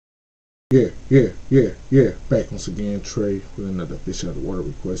Yeah. Back once again, Trey, with another Fish Out of the Water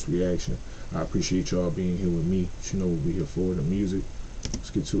request reaction. I appreciate y'all being here with me. You know what we're here for, the music. Let's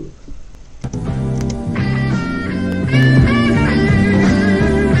get to it.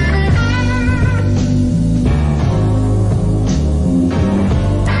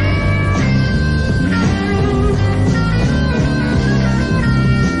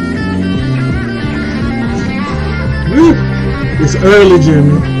 It's early,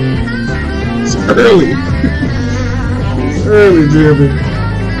 Jimmy. It's early. It's early, Jimmy.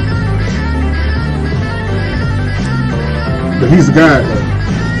 But he's a guy, though.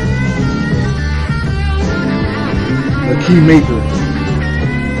 A key maker.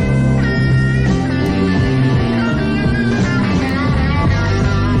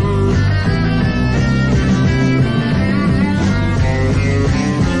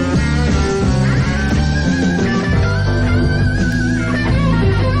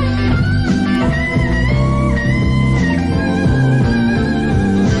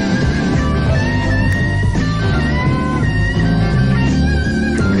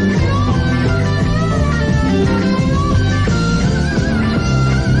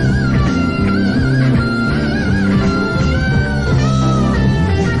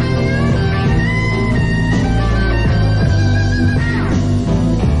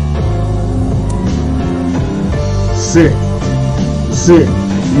 Sick.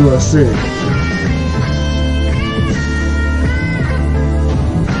 You are sick.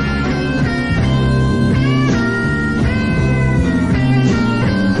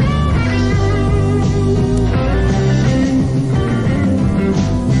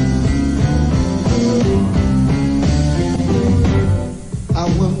 I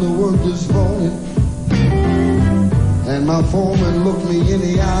went to work this morning, and my foreman looked me in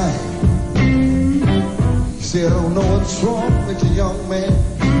the eye. He said, I don't know what's wrong with you, young man,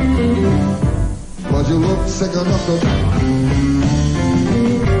 but you look sick enough to die.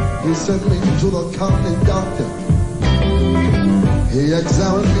 He sent me to the county doctor. He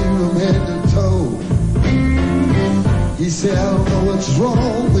examined me from head to toe. He said, I don't know what's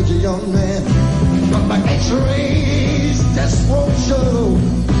wrong with you, young man, but my x-rays just won't show.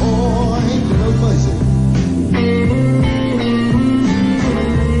 Oh, ain't no mercy.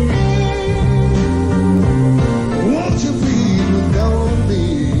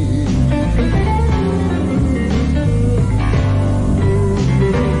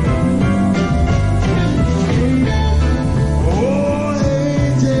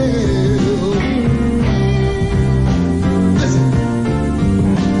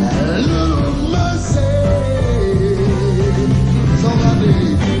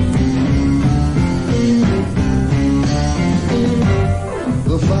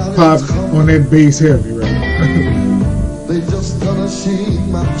 Pop on that bass heavy, right? They just gonna see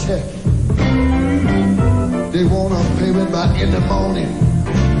my check. They wanna pay me back in the morning,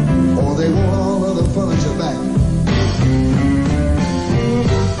 or they want all of the furniture back.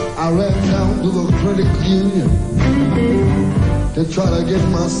 I ran down to the credit union to try to get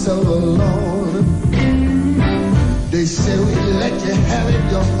myself a loan. They said we let you have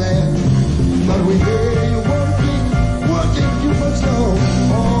it, young man, but we hear you working too much long.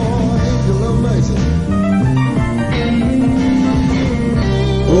 Oh, angel of mercy.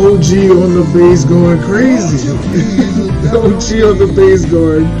 OG on the bass going crazy. OG on the bass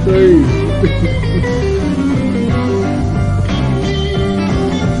going crazy.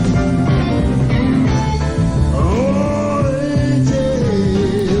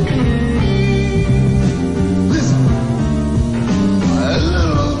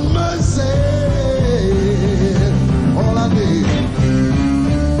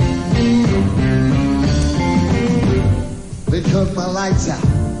 My lights out.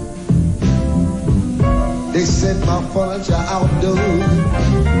 They sent my furniture outdoors.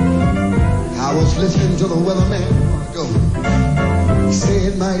 I was listening to the weatherman go. He said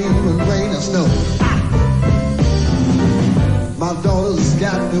it might even rain or snow. My daughter's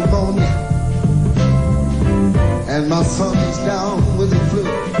got pneumonia, and my son is down with the flu.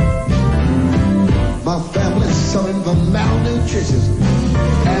 My family's suffering from malnutrition,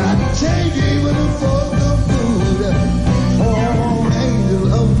 and I can't even afford the food. Oh, angel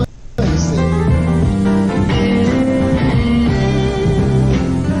of mercy,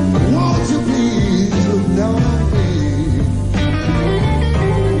 won't you please look down on me?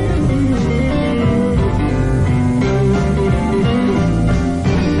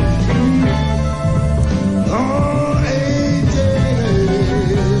 Oh, angel,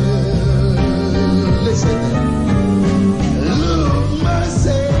 listen, little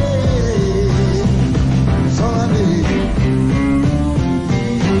mercy.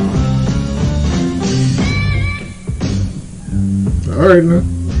 right now.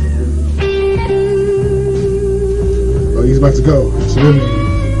 Oh, he's about to go. So that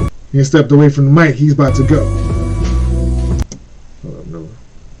means he stepped away from the mic. He's about to go. Oh, no.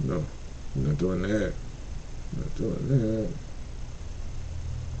 No. I'm not doing that. I'm not doing that.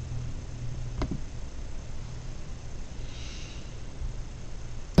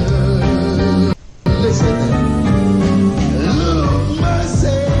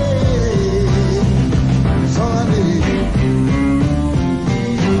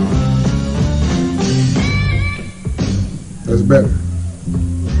 That's better.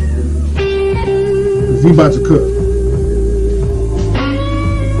 'Cause he about to cook.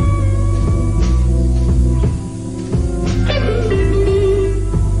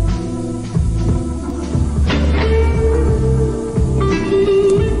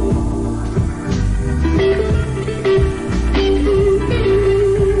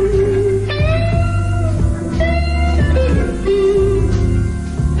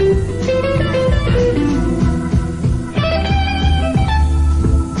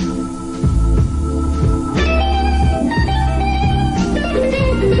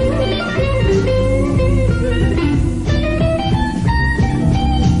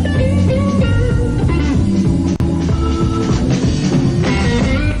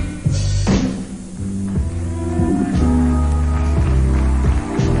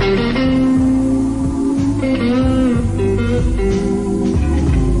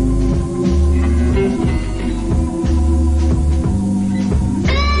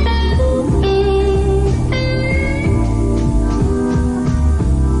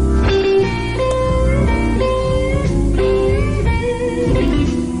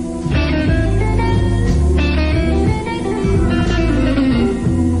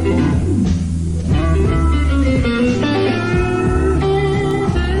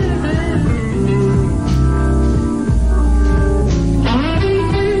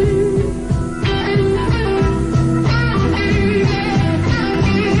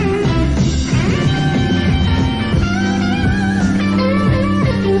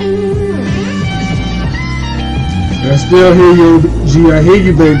 I still hear you, G. I hear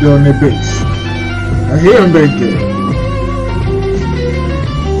you back there on that bass. I hear him back there.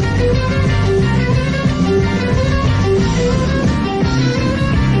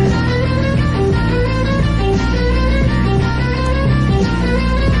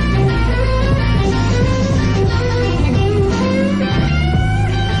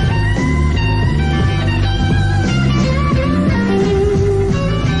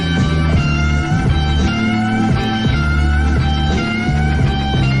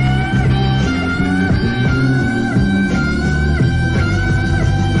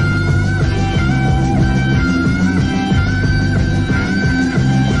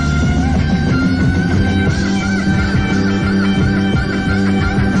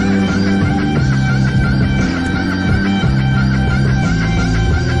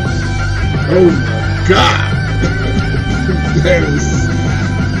 Oh my God! That is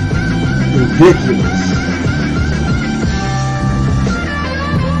ridiculous.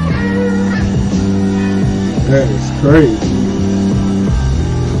 That is crazy.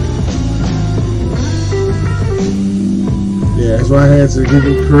 Yeah, that's why I had to get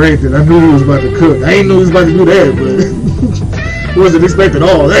it corrected. I knew he was about to cook. I didn't know he was about to do that, but wasn't expecting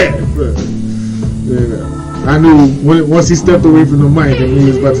all that. But you know, I knew once he stepped away from the mic, I knew he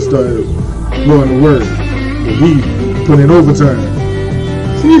was about to start going to work. But he put in overtime.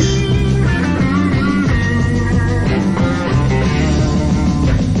 Sheesh.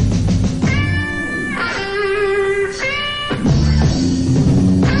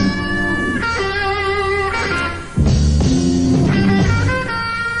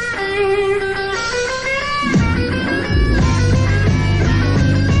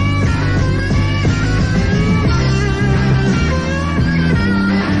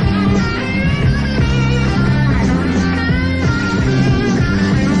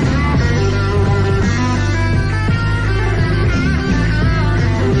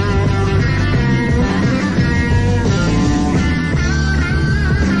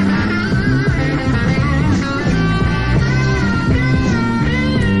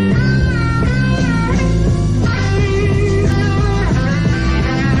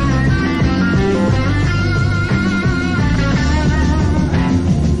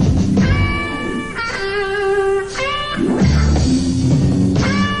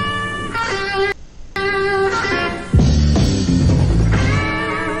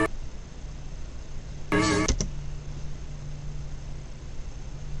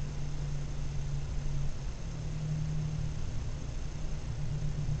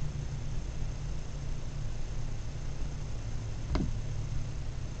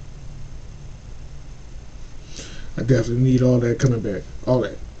 I definitely need all that coming back. All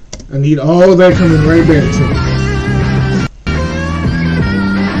that. I need all that coming right back to me.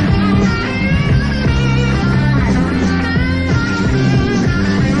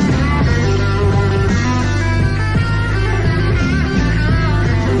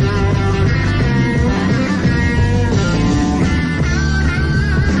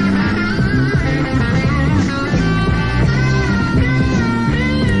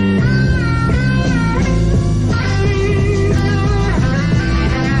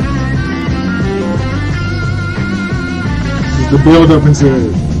 The build up into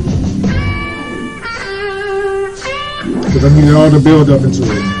it. Because I needed all the build up into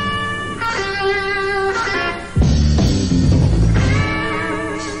it.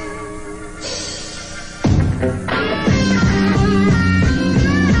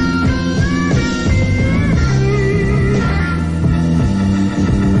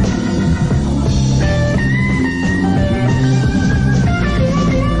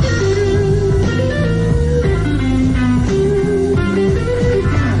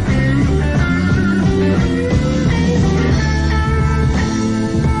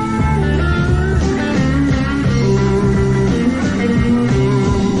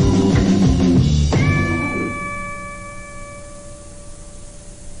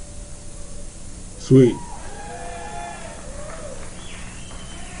 Sweet.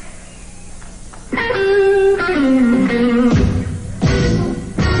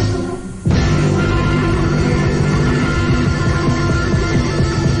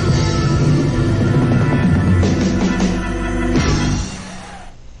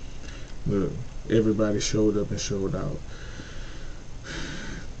 Look, everybody showed up and showed out.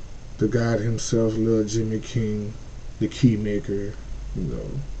 The God himself, Lil Jimmy King, the key maker, you know,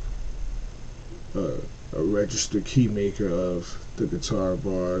 a registered key maker of the guitar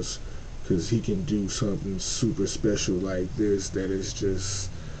bars, because he can do something super special like this that is just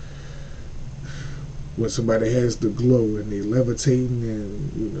when somebody has the glow and they levitating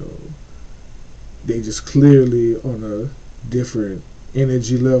and, you know, they just clearly on a different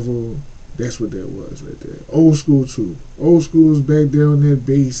energy level. That's what that was right there. Old school too. Old school's back there on that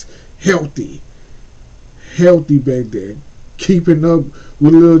bass, healthy back there, keeping up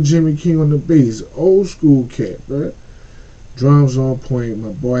with Lil Jimmy King on the bass. Old school cat, right? Drums on point, my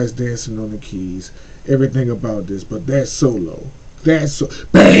boys dancing on the keys, everything about this. But that solo, that's so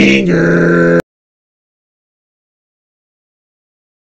banger.